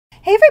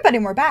Hey everybody,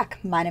 we're back.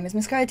 My name is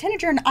Miss Scarlet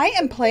Tanager, and I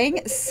am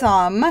playing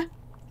some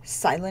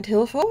Silent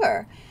Hill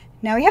 4.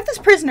 Now we have this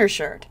prisoner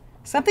shirt.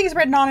 Something is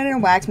written on it in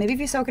wax. Maybe if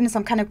you soak it in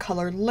some kind of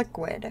colored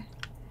liquid.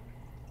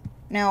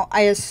 Now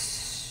my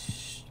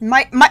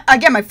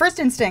first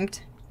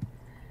instinct,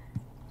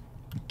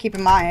 keep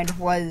in mind,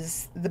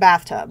 was the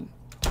bathtub.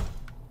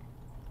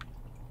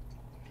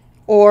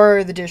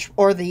 Or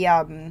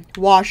the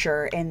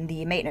washer in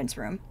the maintenance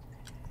room.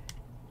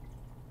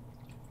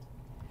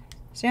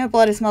 So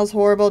blood, it smells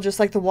horrible, just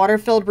like the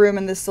water-filled room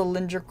in this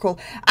cylindrical...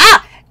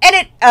 Ah!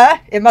 And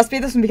it must be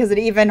this one because it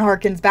even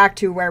harkens back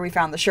to where we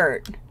found the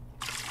shirt.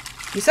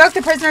 You soak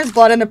the prisoner's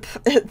blood in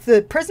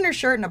the prisoner's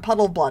shirt in a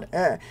puddle of blood.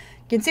 You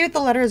can see what the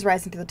letter is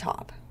rising to the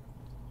top.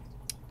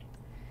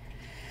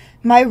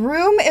 My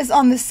room is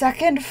on the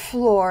second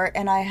floor,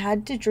 and I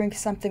had to drink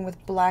something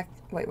with black...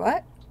 Wait,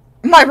 what?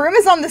 My room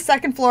is on the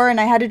second floor, and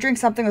I had to drink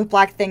something with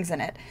black things in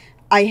it.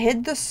 I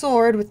hid the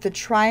sword with the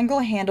triangle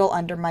handle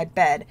under my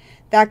bed.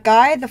 That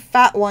guy, the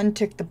fat one,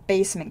 took the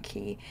basement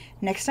key.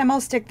 Next time I'll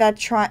stick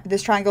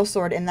this triangle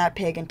sword in that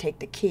pig and take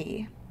the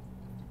key.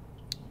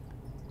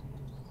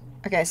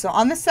 Okay, so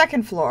on the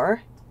second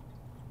floor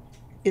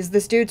is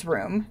this dude's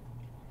room.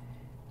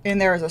 And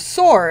there is a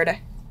sword.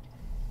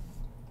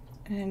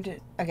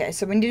 And, okay,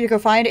 so we need to go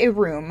find a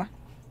room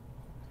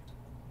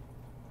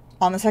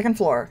on the second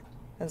floor.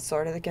 The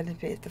sword of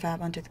the fat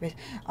one took the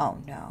basement. Oh,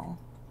 no.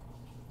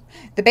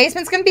 The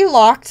basement's gonna be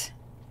locked.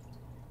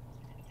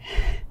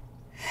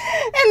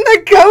 And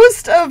the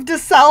ghost of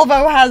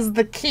DeSalvo has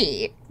the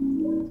key.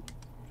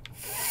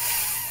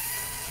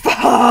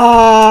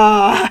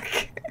 Fuck.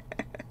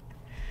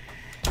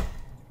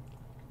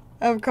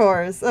 Of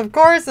course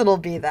it'll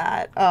be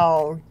that.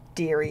 Oh,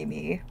 dearie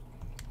me.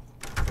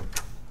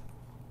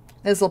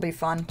 This'll be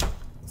fun.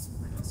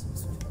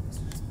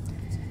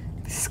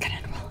 This is gonna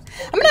end well.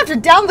 I'm gonna have to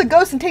down the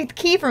ghost and take the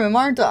key from him,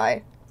 aren't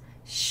I?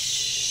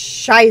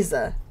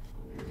 Scheiße.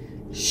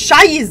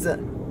 Scheiße.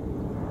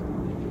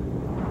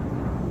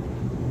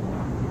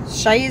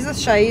 Scheiße,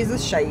 scheiße,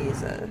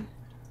 scheiße.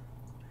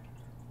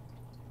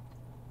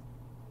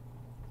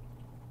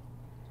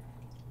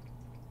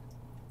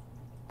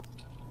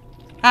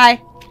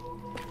 Hi.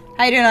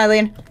 How you doing,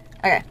 Eileen?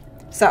 Okay,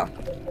 so.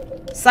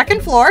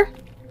 Second floor.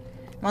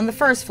 I'm on the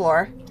first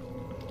floor.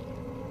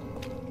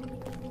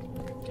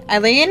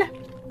 Eileen?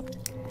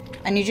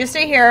 I need you to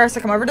stay here, so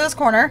come over to this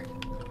corner.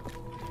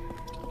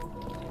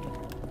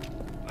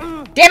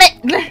 Damn it!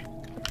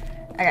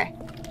 Okay.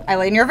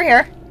 Eileen, you're over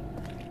here.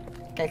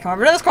 Okay, come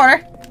over to this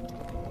corner.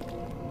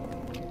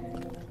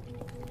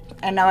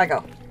 And now I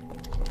go.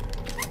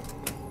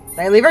 Did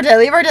I leave her? Did I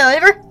leave her? Did I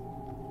leave her?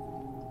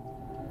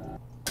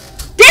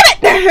 Damn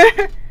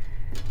it!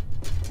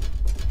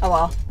 Oh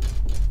well.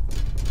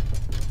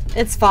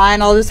 It's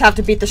fine. I'll just have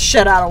to beat the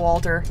shit out of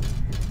Walter.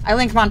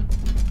 Eileen, come on.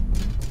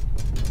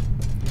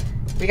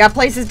 We got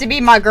places to be,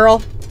 my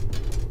girl.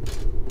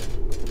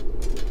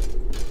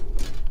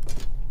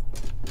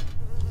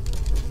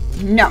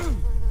 No.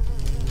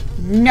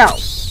 No.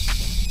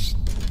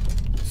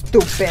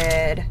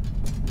 Stupid.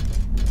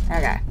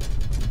 Okay.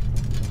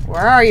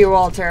 Where are you,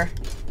 Walter?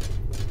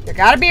 You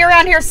gotta be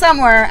around here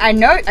somewhere. I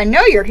know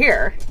you're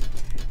here.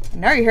 I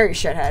know you're here, you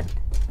shithead.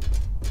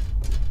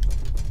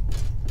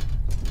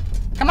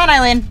 Come on,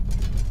 Eileen.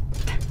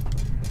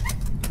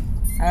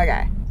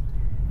 Okay.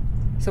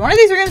 So one of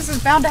these rooms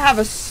is bound to have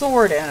a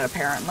sword in it,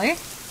 apparently.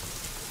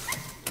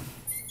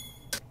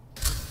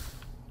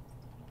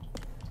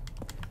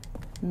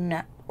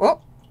 No.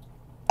 Oh.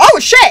 Oh,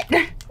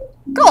 shit!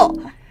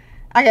 Cool.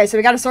 Okay, so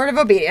we got a Sword of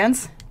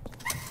Obedience.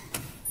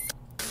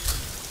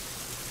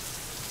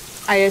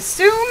 I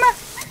assume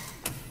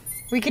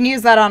we can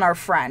use that on our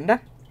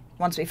friend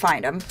once we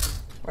find him,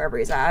 wherever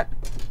he's at.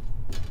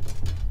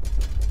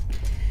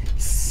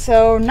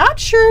 So, not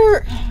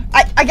sure.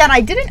 Again,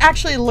 I didn't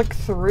actually look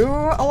through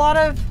a lot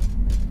of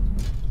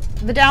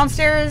the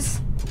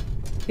downstairs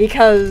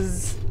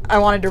because I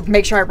wanted to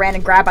make sure I ran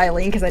and grabbed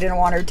Eileen because I didn't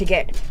want her to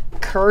get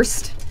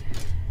cursed.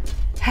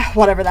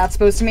 Whatever that's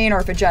supposed to mean, or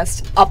if it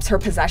just ups her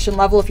possession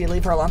level if you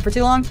leave her alone for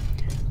too long.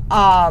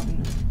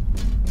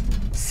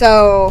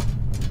 So,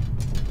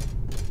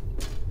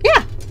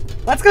 yeah.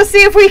 Let's go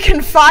see if we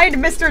can find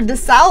Mr.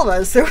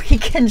 DeSalvo so we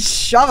can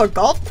shove a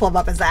golf club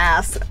up his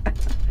ass.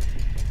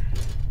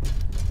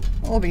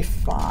 We'll be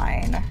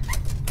fine.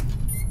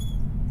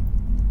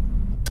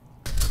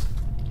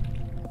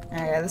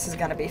 Okay, this is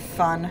gonna be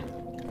fun.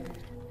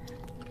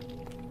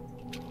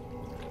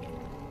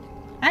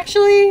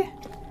 Actually...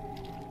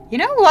 You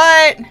know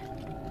what?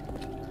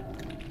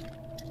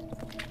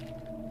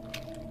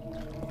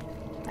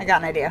 I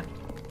got an idea.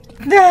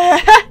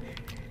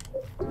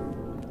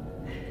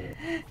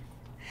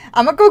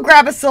 I'm gonna go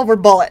grab a silver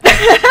bullet. Because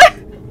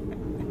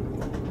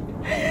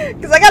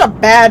I got a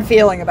bad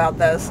feeling about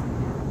this.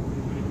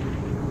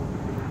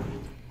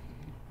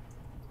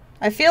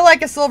 I feel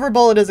like a silver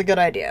bullet is a good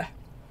idea.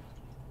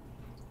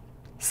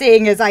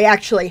 Seeing as I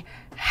actually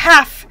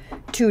have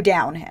to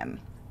down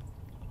him.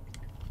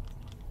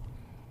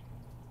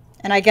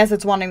 And I guess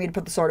it's wanting me to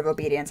put the Sword of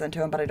Obedience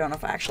into him, but I don't know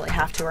if I actually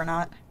have to or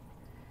not.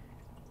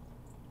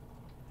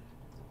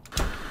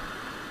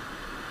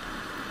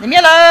 Leave me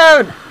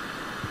alone!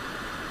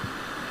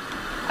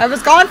 I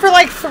was gone for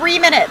like 3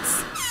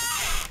 minutes.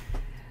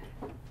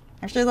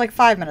 Actually, like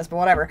 5 minutes, but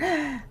whatever.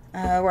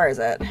 Where is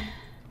it?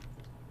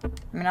 I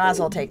mean, I might as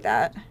well take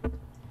that.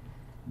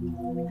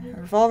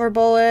 Revolver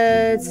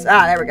bullets.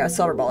 Ah, there we go.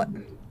 Silver bullet.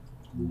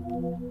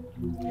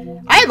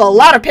 I have a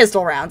lot of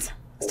pistol rounds.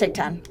 Let's take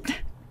 10.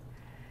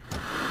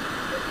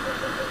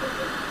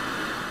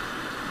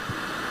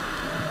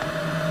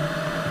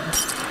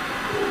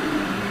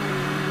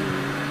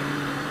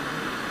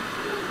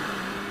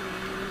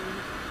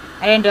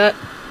 I didn't do it.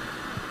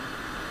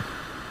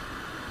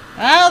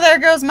 Well, there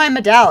goes my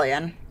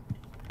medallion.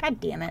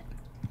 God damn it.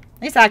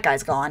 At least that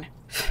guy's gone.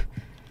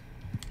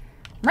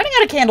 I'm running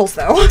out of candles,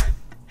 though.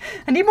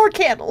 I need more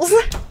candles.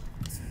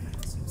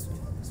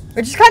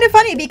 Which is kind of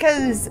funny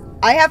because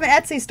I have an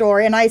Etsy store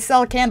and I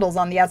sell candles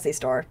on the Etsy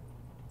store.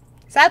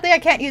 Sadly, I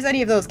can't use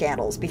any of those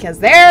candles because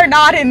they're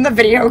not in the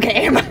video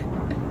game.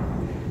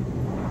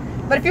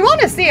 But if you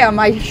want to see them,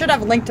 I should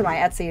have a link to my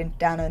Etsy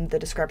down in the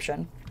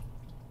description.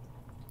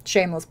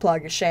 Shameless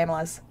plug is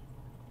shameless.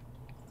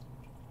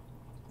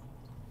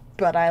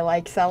 But I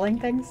like selling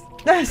things.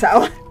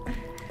 So,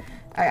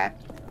 okay.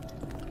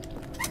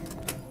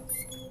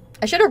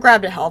 I should have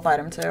grabbed a health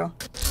item too.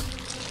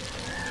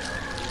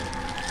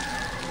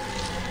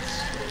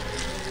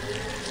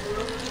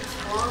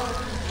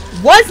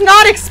 Was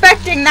not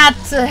expecting that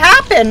to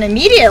happen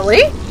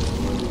immediately.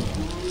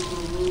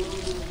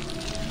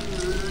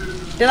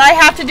 Did I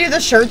have to do the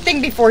shirt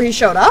thing before he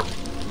showed up?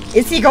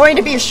 Is he going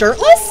to be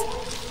shirtless?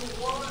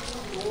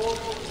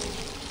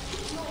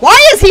 Why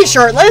is he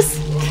shirtless?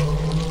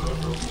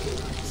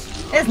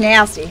 It's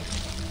nasty.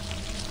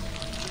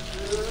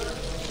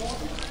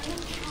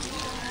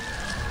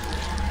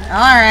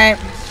 Alright.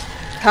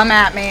 Come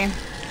at me. I'm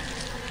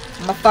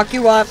gonna fuck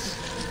you up.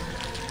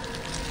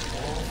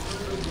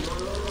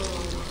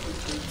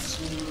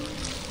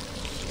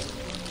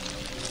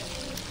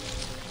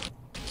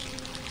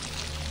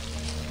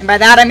 And by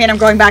that I mean I'm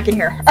going back in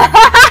here.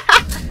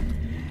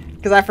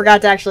 Because I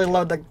forgot to actually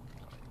load the...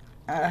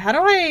 how do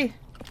I...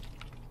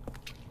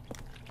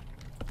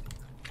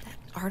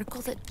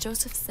 Article that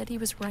Joseph said he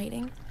was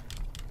writing?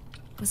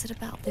 Was it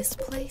about this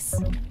place?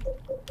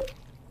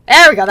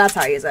 There we go, that's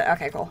how I use it.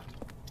 Okay, cool.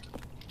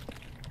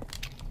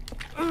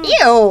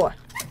 Ew!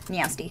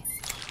 Nasty.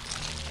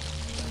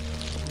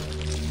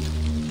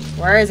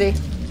 Where is he?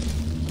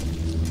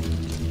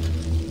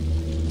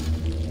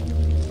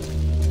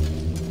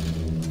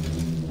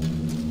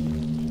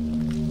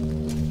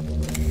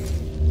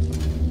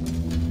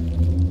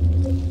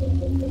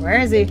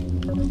 Where is he?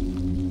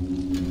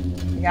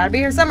 You gotta be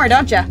here somewhere,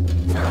 don't ya?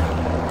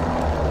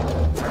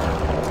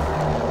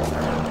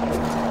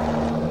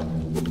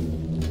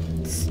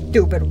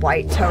 Stupid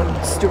white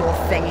toadstool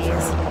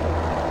thingies.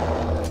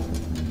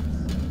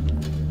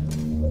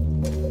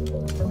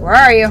 Where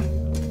are you?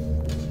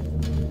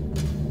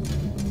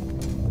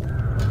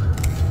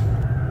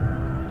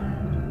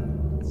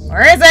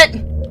 Where is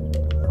it?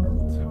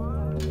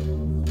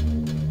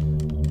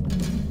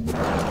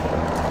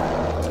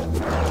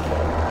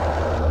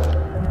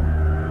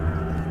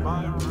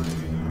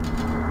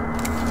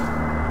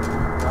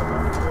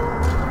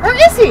 Where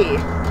is he?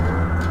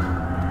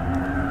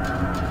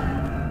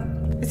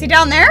 Is he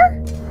down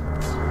there?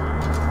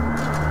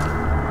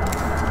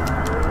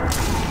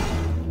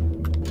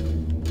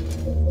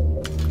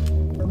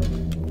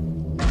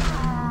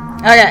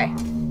 Okay.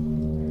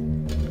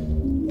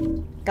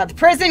 Got the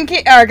prison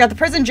key, got the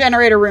prison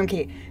generator room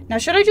key. Now,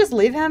 should I just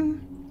leave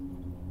him?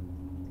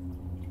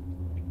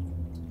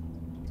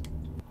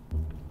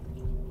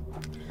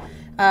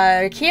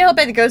 Key held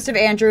by the ghost of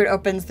Andrew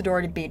opens the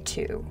door to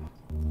B2.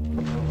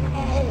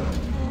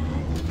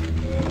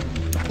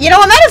 You know,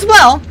 I might as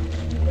well.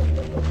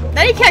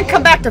 Then he can't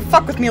come back to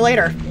fuck with me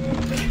later.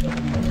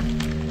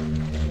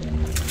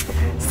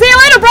 See you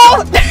later,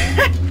 bro!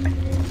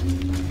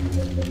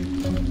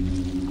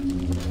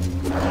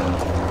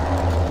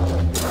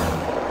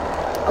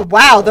 Oh,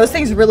 wow, those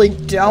things really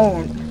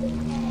don't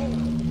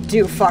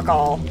do fuck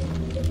all.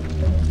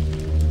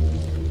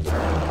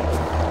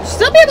 You'll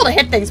still be able to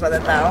hit things with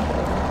it, though.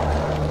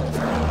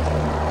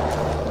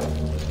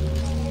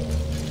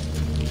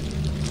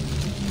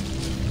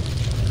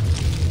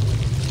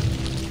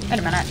 Wait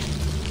a minute.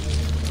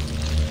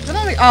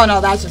 Oh,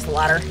 no, that's just a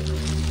ladder.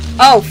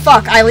 Oh,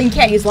 fuck. Eileen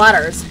can't use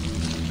ladders.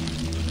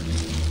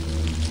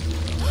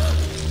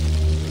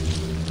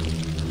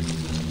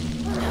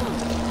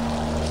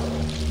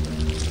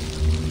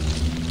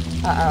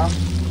 Uh-oh.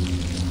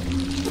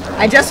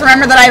 I just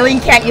remembered that Eileen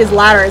can't use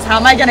ladders. How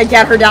am I gonna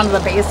get her down to the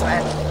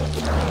basement?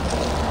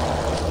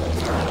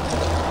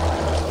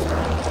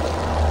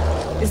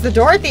 Is the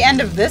door at the end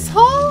of this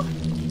hall?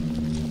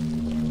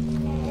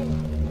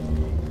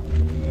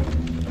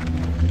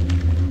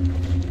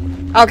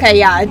 Okay,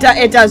 yeah,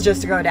 it does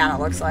just go down,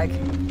 it looks like.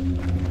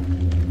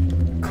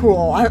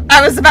 Cool.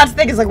 I was about to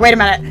think, it's like, wait a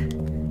minute.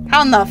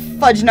 How in the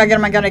fudge nugget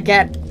am I gonna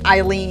get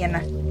Eileen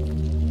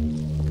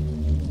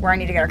where I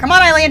need to get her? Come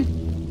on, Eileen!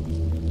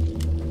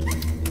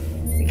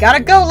 We gotta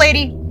go,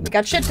 lady. We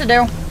got shit to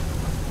do.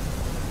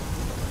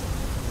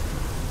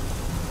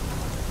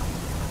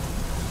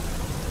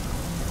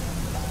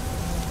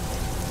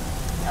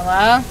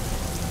 Hello?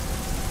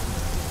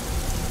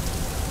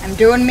 I'm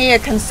doing me a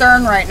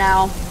concern right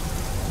now.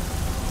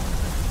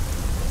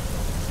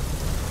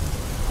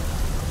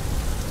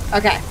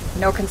 Okay,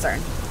 no concern.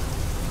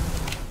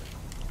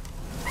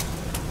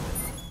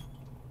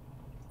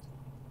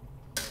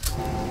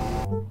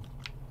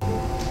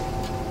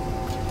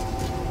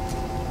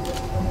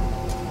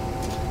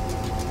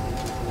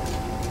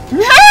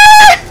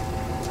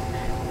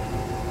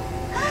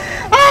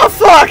 Oh,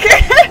 fuck!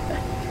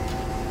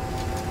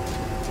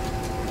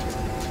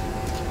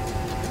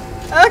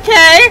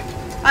 Okay.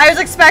 I was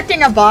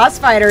expecting a boss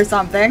fight or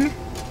something.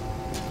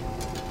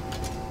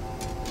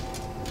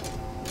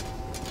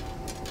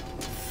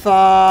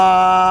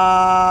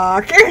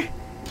 Fuck.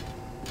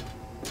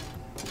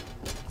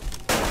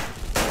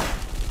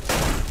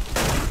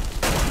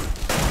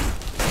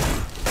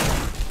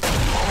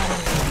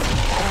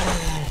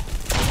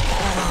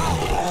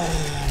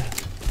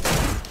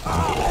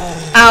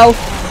 Ow.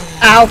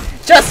 Ow.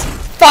 Just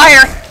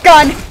fire.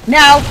 Gun.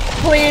 Now.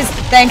 Please.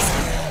 Thanks.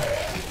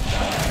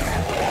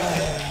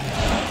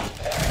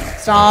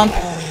 Stomp.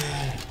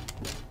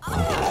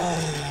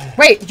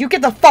 Wait, you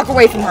get the fuck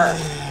away from her.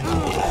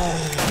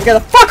 You get the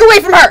fuck away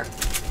from her!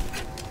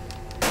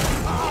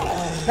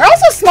 They're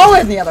also smaller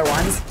than the other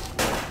ones.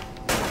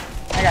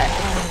 Okay.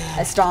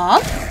 I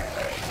stomp.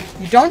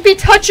 You don't be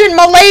touching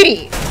my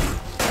lady!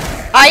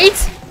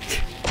 Aight?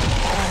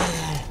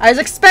 I was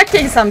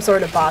expecting some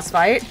sort of boss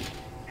fight.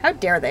 How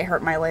dare they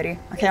hurt my lady?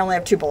 Okay, I only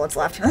have 2 bullets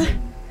left. And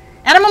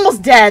I'm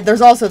almost dead.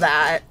 There's also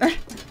that.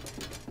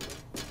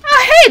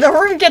 Ah, hey, the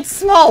room gets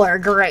smaller.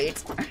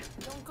 Great.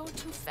 Don't go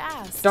too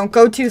fast. Don't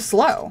go too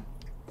slow.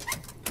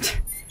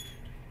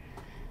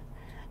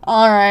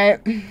 Alright.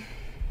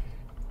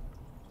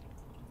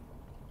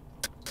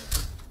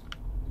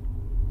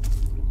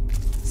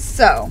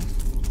 So.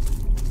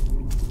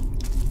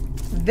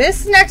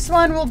 This next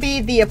one will be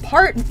the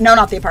no,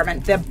 not the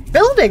apartment. The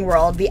building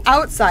world. The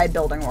outside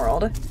building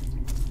world.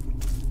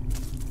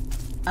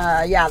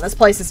 Yeah, this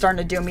place is starting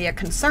to do me a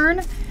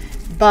concern.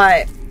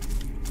 But...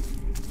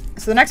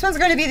 So the next one's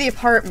going to be the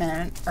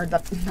apartment. Or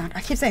the... Not, I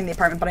keep saying the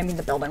apartment, but I mean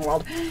the building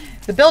world.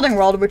 The building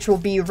world, which will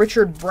be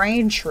Richard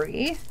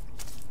Braintree.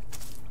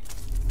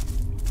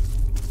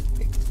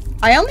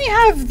 I only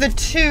have the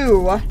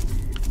 2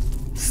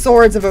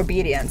 Swords of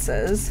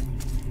Obediences.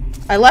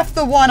 I left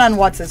the one on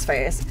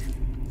what's-his-face.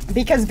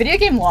 Because video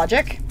game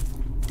logic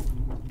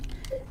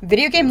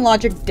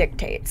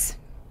dictates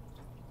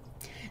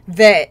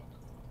that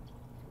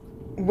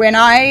when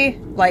I,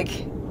 like...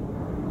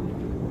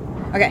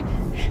 Okay.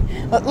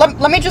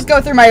 Let me just go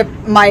through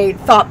my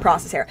thought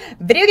process here.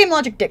 Video game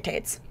logic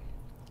dictates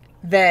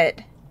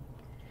that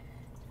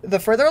the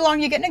further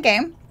along you get in a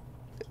game,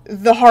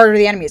 the harder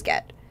the enemies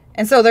get.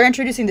 And so they're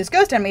introducing this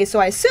ghost enemy, so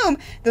I assume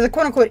that the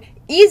quote-unquote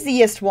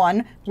easiest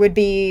one would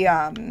be,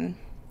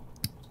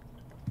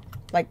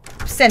 like,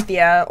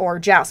 Cynthia or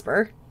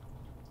Jasper.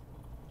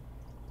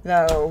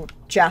 Though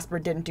Jasper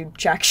didn't do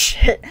jack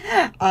shit.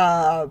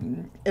 At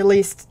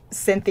least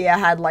Cynthia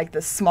had, like,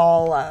 the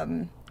small,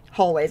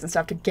 hallways and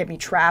stuff to get me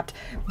trapped.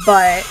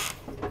 But...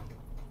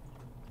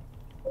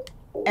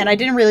 And I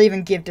didn't really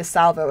even give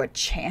DeSalvo a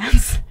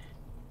chance.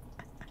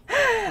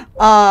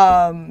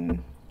 Oh,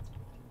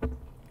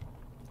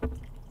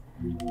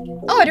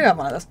 I do have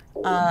one of those.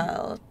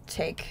 I'll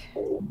take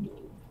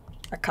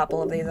a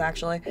couple of these,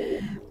 actually.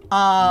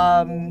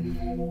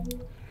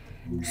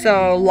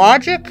 So,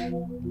 logic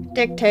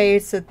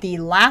dictates that the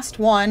last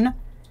one,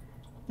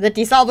 that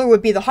DeSalvo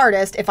would be the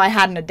hardest if I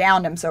hadn't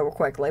downed him so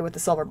quickly with the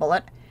silver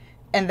bullet.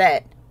 And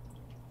that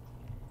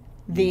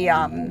the,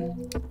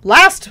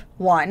 last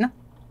one,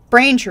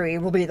 Braintree,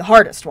 will be the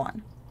hardest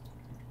one.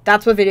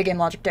 That's what video game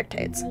logic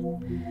dictates. So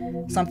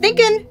I'm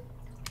thinking,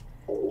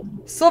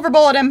 silver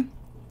bullet him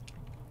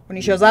when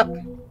he shows up.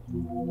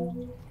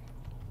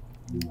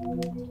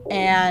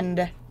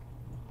 And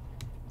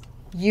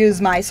use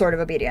my Sword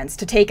of Obedience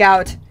to take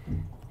out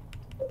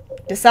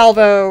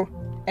DeSalvo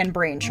and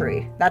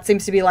Braintree. That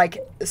seems to be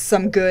like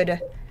some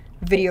good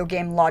video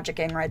game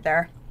logicking right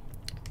there.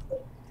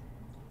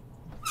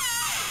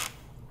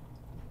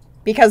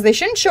 Because they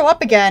shouldn't show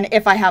up again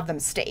if I have them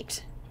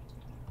staked.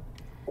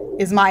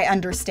 Is my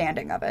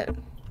understanding of it.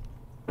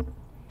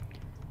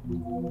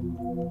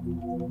 I'm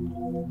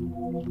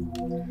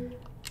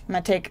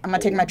gonna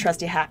take my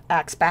trusty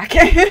axe back.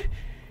 I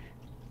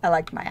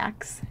like my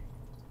axe.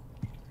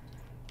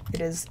 It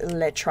is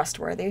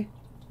trustworthy.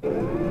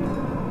 Okay.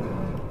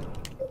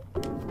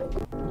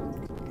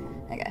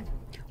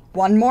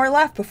 One more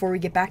left before we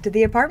get back to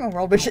the apartment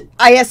world, which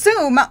I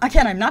assume,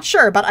 again, I'm not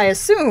sure, but I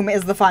assume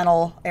is the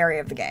final area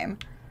of the game.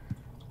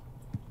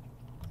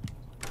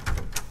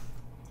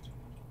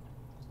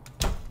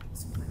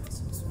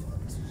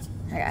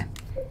 Okay.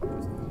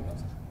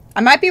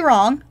 I might be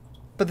wrong,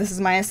 but this is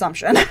my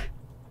assumption.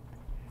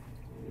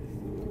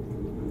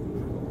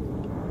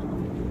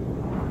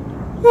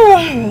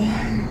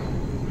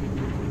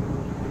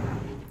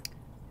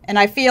 And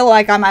I feel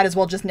like I might as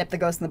well just nip the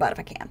ghost in the butt if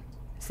I can,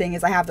 seeing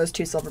as I have those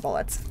 2 silver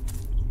bullets.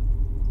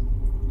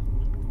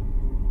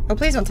 Oh,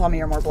 please don't tell me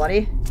you're more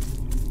bloody.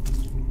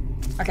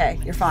 Okay,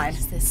 you're fine. What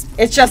is this?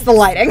 It's just the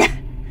lighting.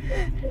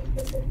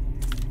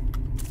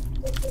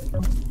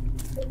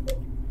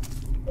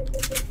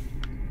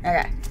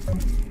 Okay.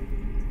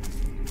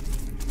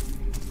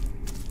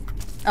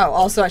 Oh,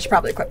 also I should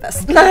probably equip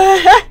this.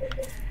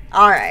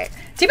 Alright.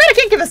 Too bad I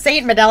can't give a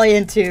Saint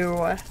medallion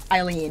to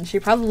Eileen. She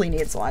probably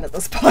needs one at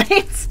this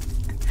point.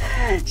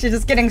 She's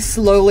just getting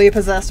slowly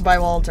possessed by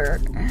Walter.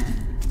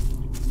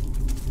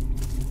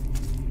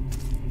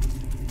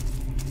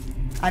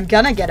 I'm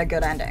gonna get a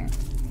good ending.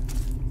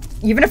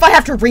 Even if I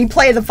have to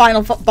replay the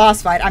final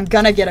boss fight, I'm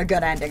gonna get a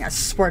good ending. I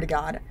swear to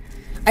God.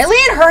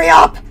 Eileen, hurry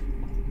up!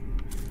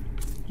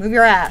 Move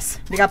your ass.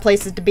 We got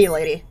places to be,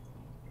 lady.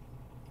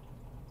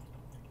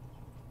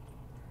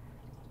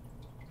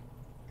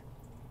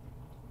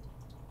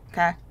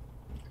 Okay.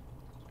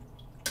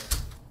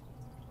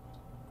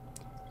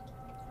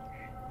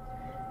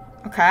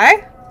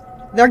 Okay.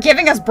 They're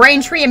giving us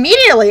Braintree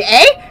immediately,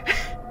 eh?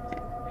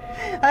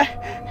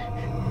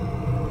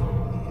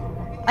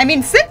 I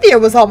mean, Cynthia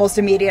was almost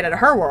immediate at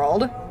her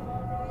world.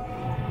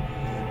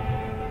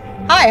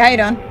 Hi, how you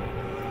doing?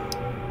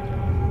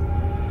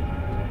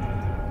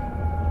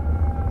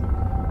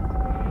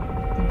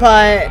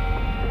 But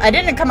I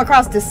didn't come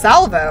across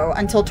DeSalvo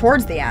until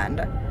towards the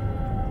end.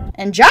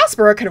 And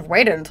Jasper could have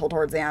waited until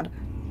towards the end.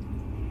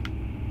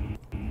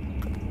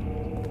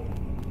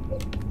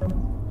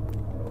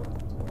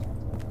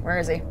 Where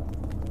is he?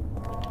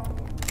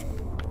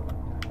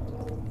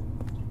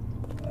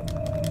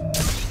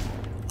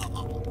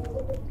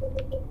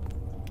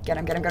 Get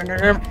him, get him, get him,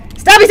 get him.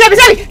 Stabby, stabby,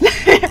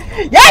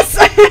 stabby! Yes!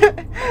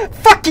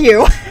 Fuck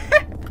you!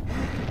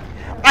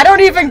 I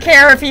don't even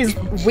care if he's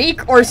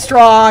weak or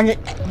strong.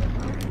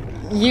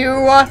 You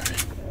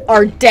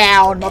are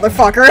down,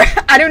 motherfucker.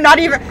 I do not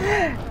even...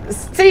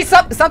 See,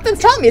 something's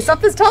telling me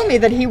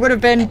that he would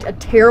have been a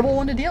terrible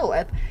one to deal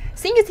with.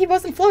 Seeing as he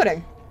wasn't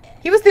floating.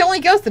 He was the only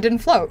ghost that didn't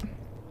float.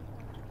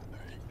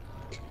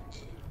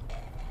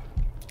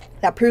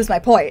 That proves my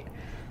point.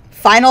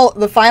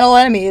 The final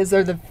enemies,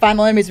 or the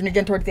final enemies when you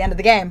get towards the end of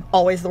the game,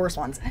 always the worst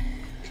ones.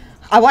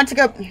 I want to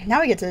go... Now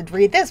we get to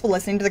read this while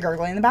listening to the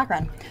gurgling in the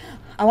background.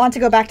 I want to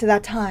go back to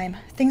that time.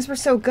 Things were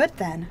so good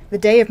then. The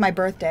day of my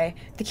birthday.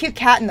 The cute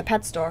cat in the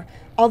pet store.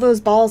 All those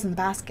balls in the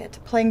basket.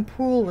 Playing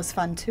pool was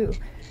fun too.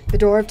 The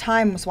door of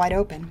time was wide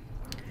open.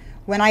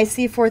 When I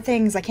see four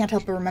things, I can't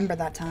help but remember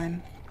that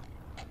time.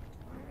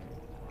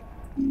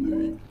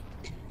 I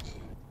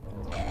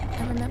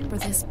remember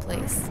this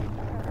place.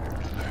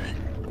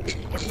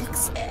 It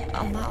looks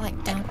a lot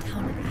like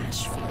downtown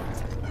Ashfield.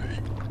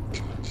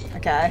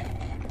 Okay.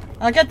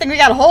 Well, good thing we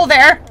got a hole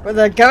there with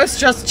a ghost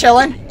just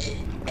chilling.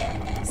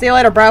 See you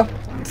later, bro.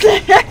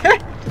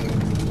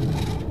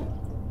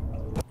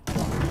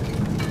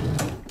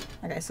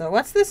 Okay, so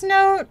what's this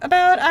note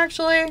about,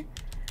 actually?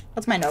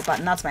 What's my note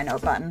button? That's my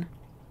note button.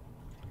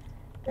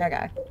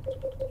 Okay.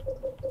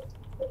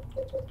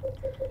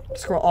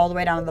 Scroll all the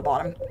way down to the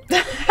bottom.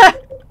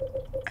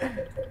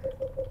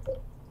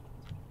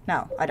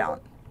 No, I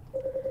don't.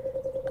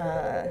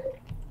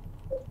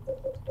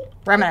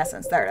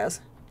 Reminiscence. There it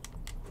is.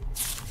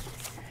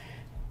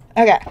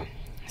 Okay.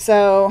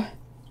 So,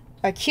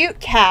 a cute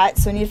cat.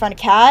 So, I need to find a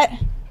cat.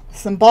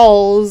 Some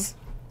balls.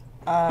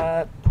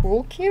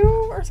 Pool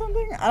cue or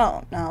something? I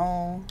don't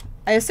know.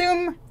 I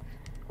assume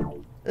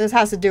this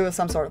has to do with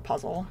some sort of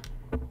puzzle.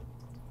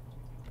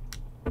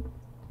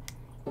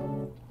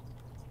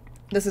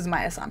 This is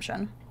my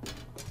assumption.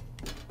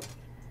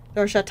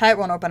 Door shut tight,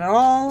 won't open at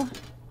all.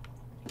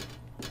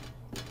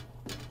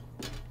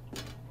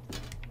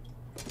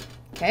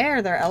 Okay,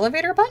 are there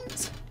elevator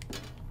buttons?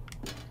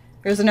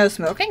 There's a no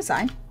smoking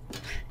sign.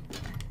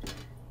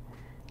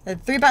 The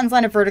 3 buttons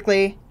lined up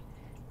vertically.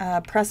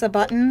 Press a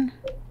button.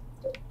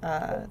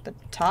 The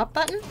top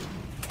button?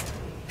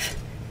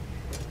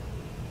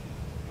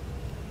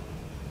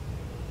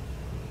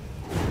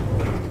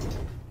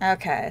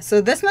 Okay,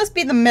 so this must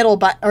be the middle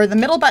button, or the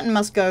middle button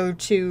must go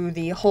to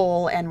the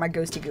hole and my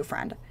ghosty goo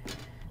friend.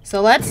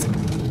 So let's,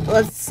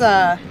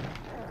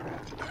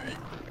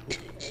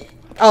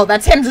 oh,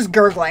 that's him just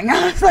gurgling.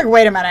 It's like,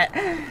 wait a minute.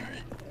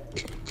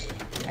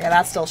 Okay,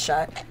 that's still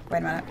shut. Wait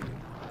a minute.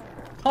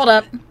 Hold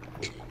up.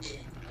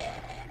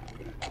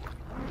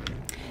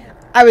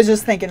 I was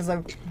just thinking,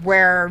 like,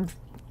 where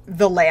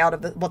the layout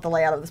of what the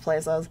layout of this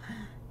place is.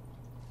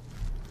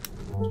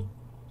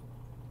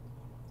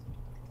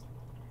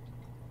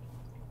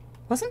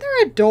 Wasn't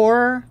there a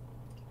door,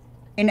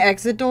 an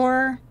exit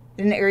door,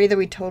 in an area that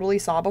we totally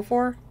saw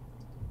before?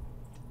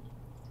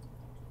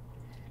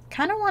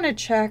 Kind of want to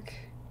check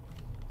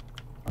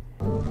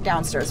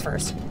downstairs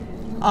first.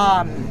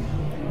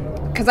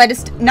 Because I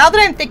just, now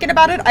that I'm thinking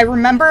about it, I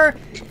remember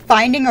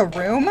finding a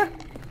room.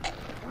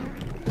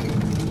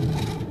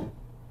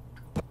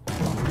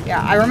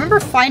 Yeah, I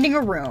remember finding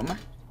a room.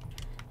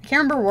 I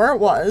can't remember where it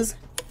was.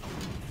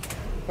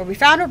 But we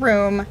found a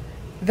room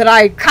that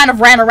I kind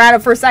of ran around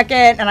it for a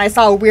second, and I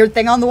saw a weird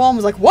thing on the wall and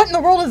was like, what in the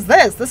world is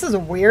this? This is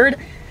weird.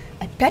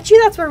 I bet you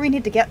that's where we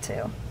need to get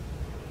to.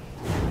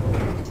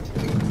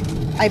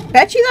 I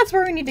bet you that's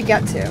where we need to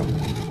get to.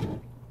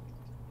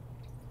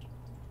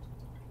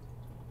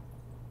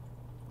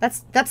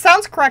 That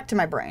sounds correct to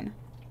my brain.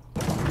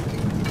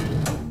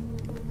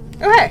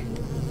 Oh, hey.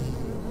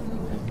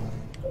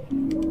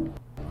 I'm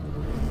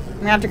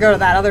gonna have to go to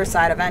that other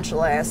side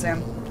eventually, I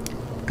assume.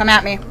 Come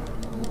at me.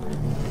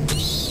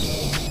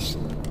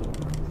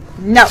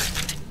 No.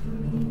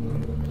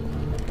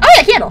 Oh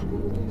yeah, candle.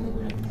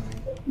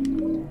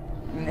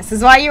 And this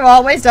is why you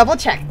always double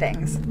check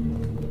things.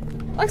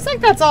 Looks like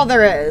that's all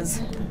there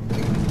is.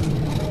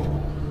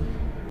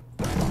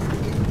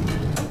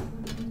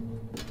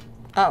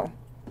 Oh.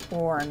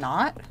 Or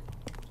not.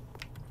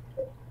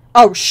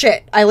 Oh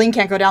shit. Eileen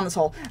can't go down this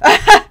hole.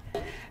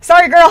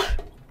 Sorry, girl.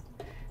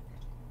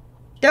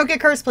 Don't get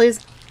cursed, please.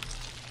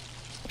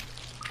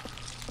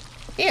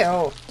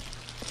 Ew.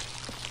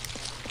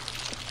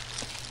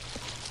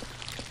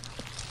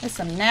 That's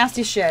some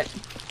nasty shit.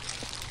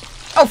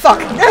 Oh, fuck.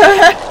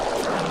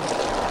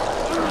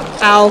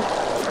 Ow.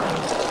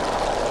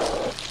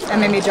 That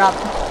made me jump.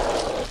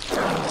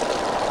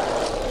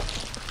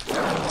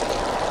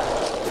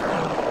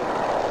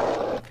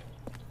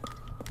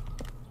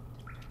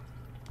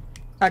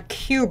 A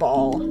cue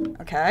ball.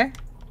 Okay.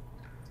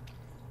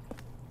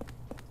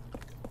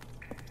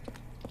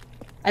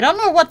 I don't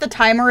know what the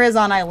timer is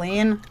on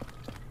Eileen,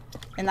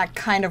 and that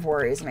kind of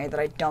worries me that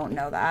I don't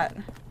know that.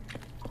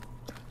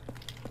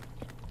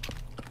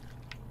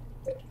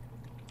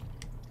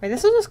 Wait,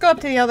 this will just go up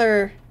to the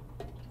other...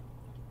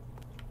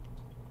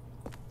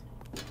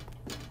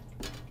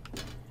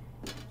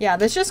 Yeah,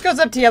 this just goes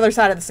up to the other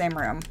side of the same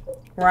room.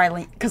 Where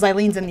Eileen... Because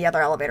Eileen's in the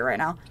other elevator right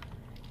now.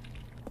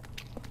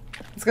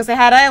 Let's go say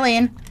hi to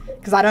Eileen.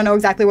 Because I don't know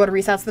exactly what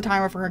resets the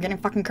timer for her getting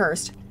fucking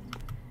cursed.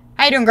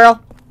 How you doing,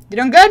 girl? You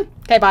doing good?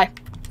 Okay, bye.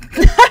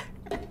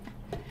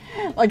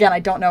 Again, I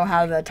don't know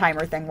how the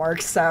timer thing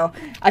works, so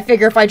I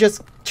figure if I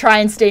just try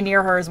and stay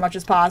near her as much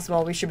as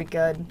possible, we should be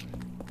good.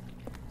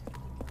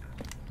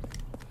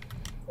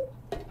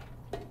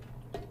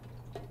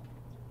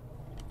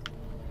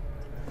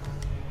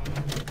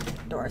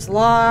 Door's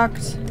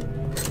locked.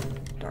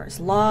 Door's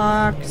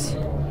locked.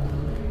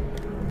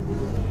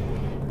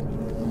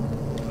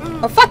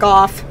 Oh, fuck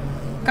off.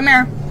 Come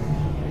here.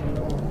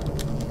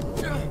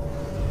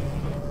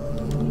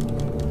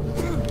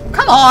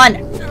 Come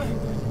on!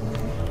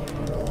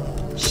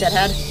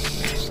 Shithead.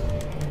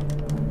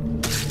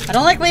 I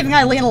don't like leaving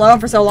Eileen alone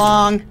for so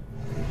long.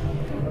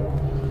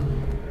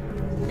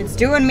 It's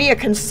doing me a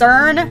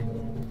concern.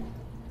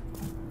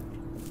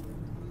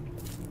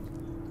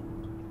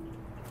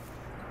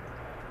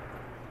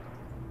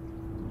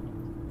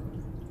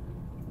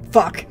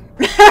 Fuck.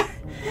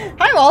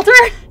 Hi, Walter.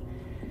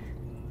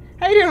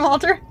 How you doing,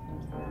 Walter?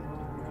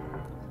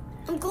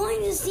 I'm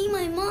going to see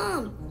my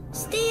mom.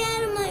 Stay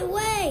out of my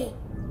way.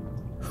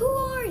 Who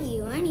are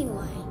you,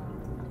 anyway?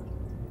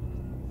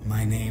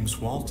 My name's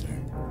Walter.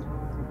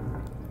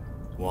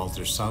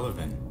 Walter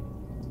Sullivan.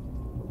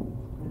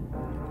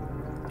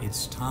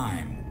 It's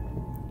time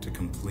to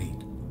complete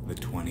the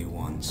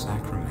 21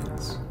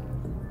 sacraments.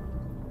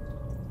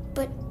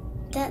 But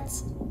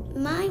that's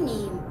my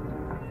name.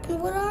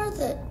 And what are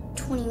the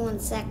 21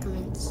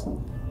 sacraments?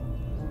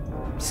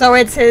 So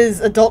it's his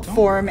adult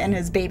form and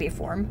his baby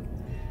form.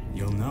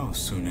 You'll know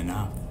soon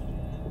enough.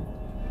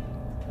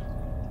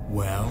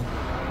 Well,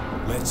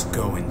 let's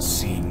go and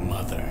see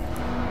Mother.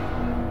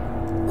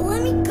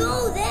 Let me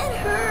go, that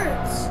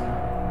hurts.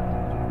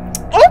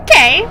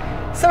 Okay.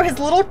 So his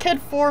little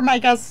kid form, I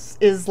guess,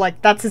 is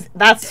like, that's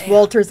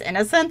Walter's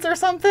innocence or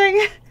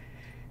something?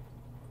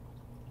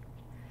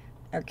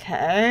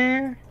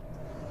 Okay.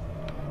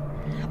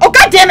 Oh,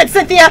 God damn it,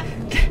 Cynthia!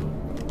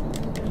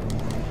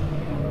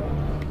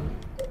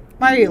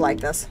 Why are you like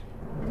this?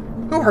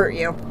 Who hurt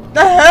you?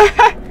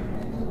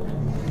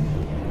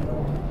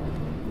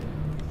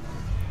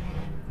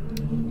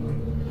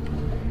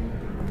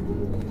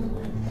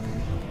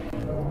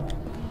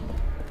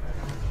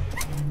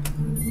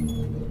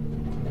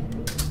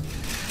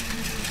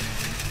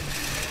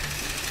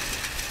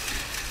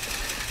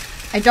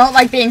 I don't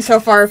like being so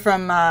far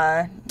from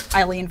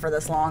Eileen for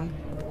this long.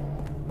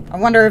 I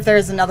wonder if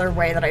there's another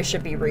way that I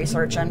should be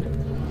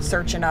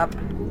searching up.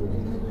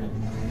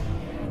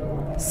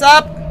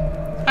 Sup?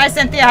 Hi,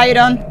 Cynthia. How you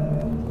doing?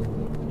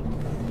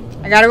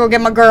 I gotta go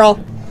get my girl.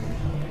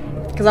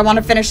 Because I want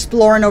to finish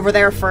exploring over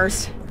there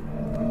first.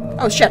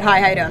 Oh, shit. Hi,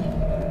 how you doing?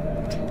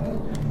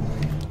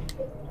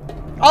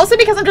 Also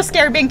because I'm just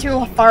scared being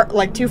too far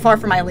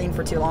from Eileen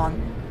for too long.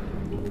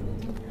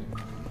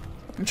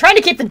 I'm trying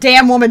to keep the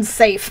damn woman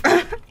safe.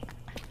 Wait,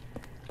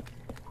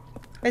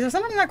 is there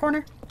someone in that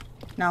corner?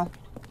 No.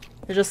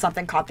 There's just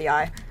something caught the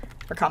eye.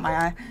 Or caught my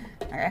eye.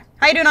 Okay.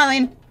 How you doing,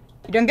 Eileen?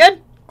 You doing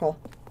good? Cool.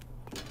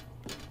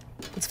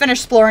 Let's finish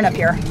exploring up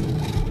here.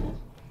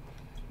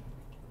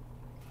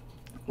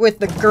 With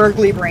the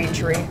gurgly brain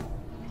tree.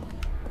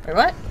 Wait,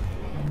 what?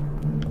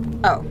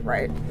 Oh,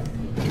 right.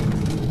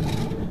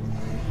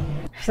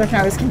 For a second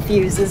I was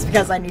confused. This is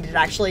because I needed to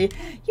actually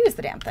use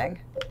the damn thing.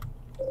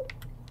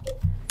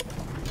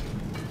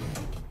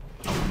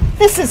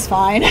 This is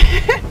fine.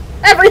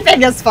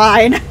 Everything is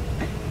fine.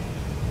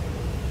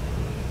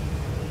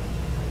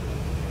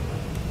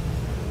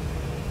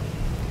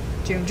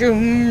 Doom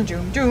doom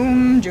doom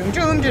doom doom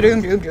doom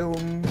doom doom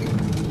doom.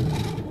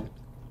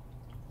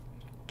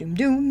 Doom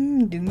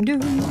doom doom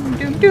doom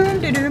doom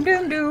doom doom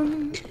doom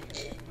doom.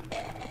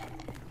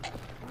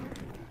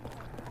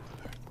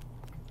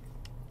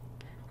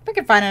 If I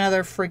could find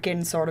another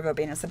freaking sword of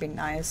obedience, that'd be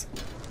nice.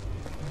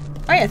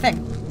 Oh yeah,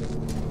 thing.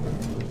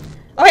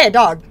 Oh yeah,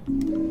 dog.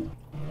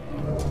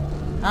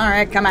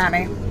 Alright, come at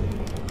me.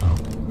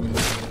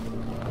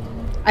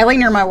 Eileen,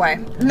 you're in my way.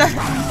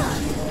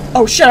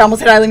 Oh shit, I almost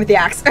hit Eileen with the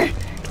axe.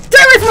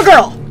 Stay away from a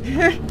girl!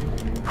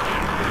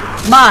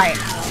 Mine.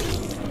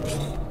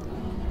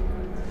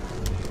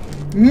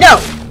 No!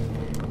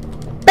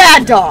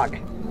 Bad dog!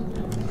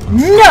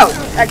 No!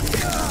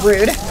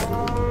 Rude.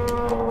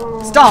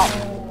 Stomp.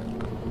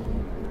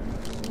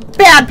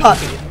 Bad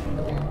puppy.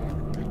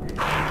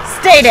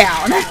 Stay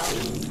down.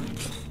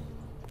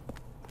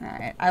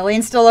 Alright,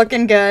 Eileen's still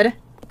looking good.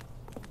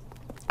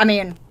 I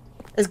mean,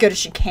 as good as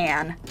she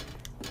can.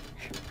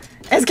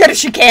 As good as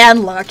she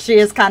can look. She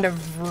is kind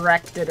of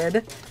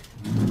wrecked-ed.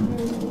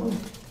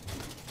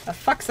 The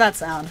fuck's that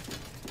sound?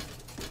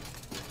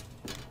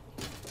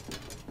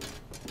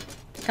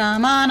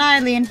 Come on,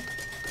 Eileen.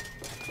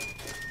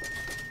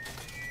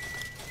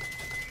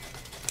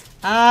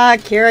 Ah,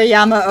 Kira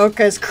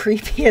Yamaoka's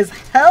creepy as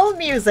hell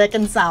music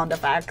and sound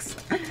effects.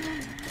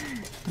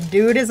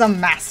 Dude is a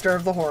master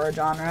of the horror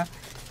genre.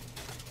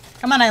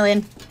 Come on,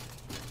 Eileen.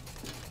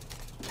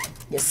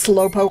 You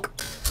slowpoke.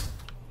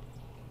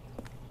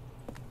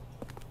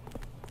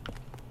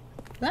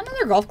 Is that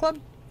another golf club?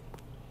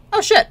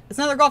 Oh shit, it's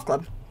another golf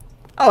club.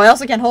 Oh, I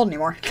also can't hold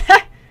anymore.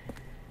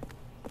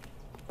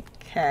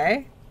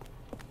 Okay.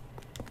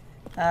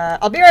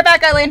 I'll be right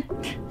back, Eileen.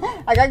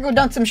 I gotta go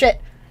dunk some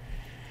shit.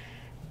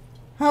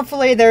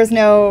 Hopefully there's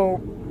no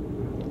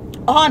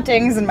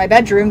hauntings in my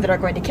bedroom that are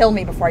going to kill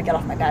me before I get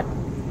off my bed.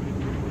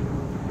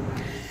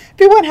 It'd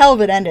be one hell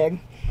of an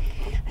ending.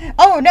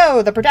 Oh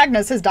no, the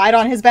protagonist has died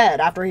on his bed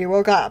after he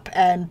woke up,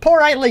 and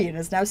poor Eileen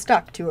is now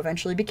stuck to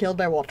eventually be killed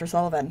by Walter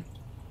Sullivan.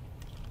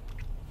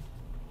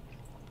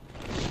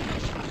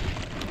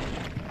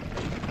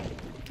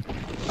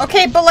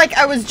 Okay, but like,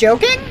 I was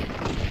joking?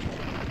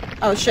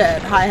 Oh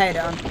shit, hi, how you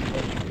doing?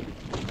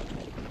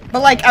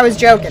 But like, I was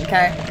joking,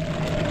 okay?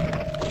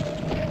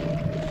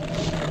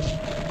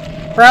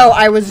 Bro,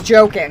 I was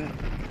joking.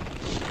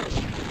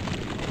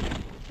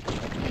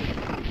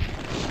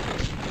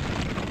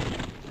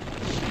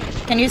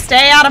 Can you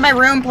stay out of my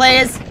room,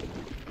 please?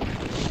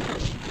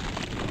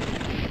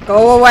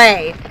 Go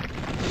away.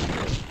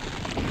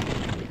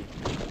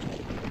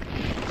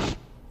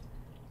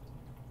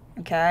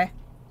 Okay.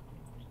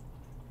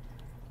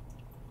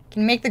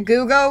 Can you make the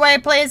goo go away,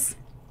 please?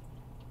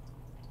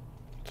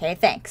 Okay,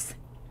 thanks.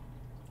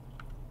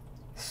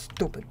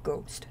 Stupid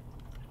ghost.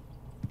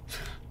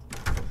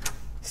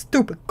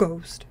 Stupid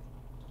ghost.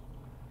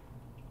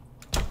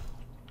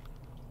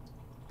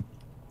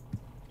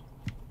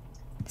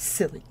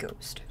 Silly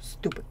ghost.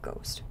 Stupid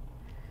ghost.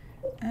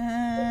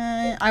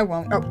 I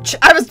won't. Oh,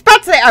 I was about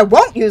to say I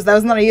won't use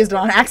those, and then I used it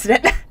on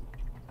accident.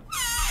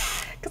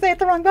 Because I hit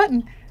the wrong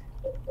button.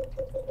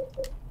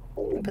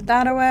 Put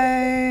that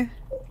away.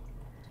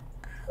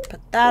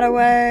 Put that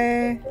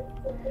away.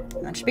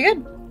 That should be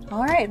good.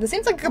 Alright, this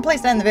seems like a good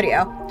place to end the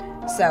video.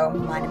 So,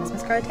 my name is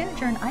Miss Scarlet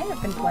Tanager, and I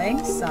have been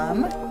playing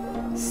some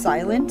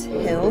Silent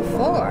Hill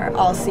 4.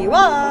 I'll see you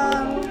all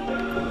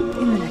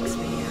in the next video.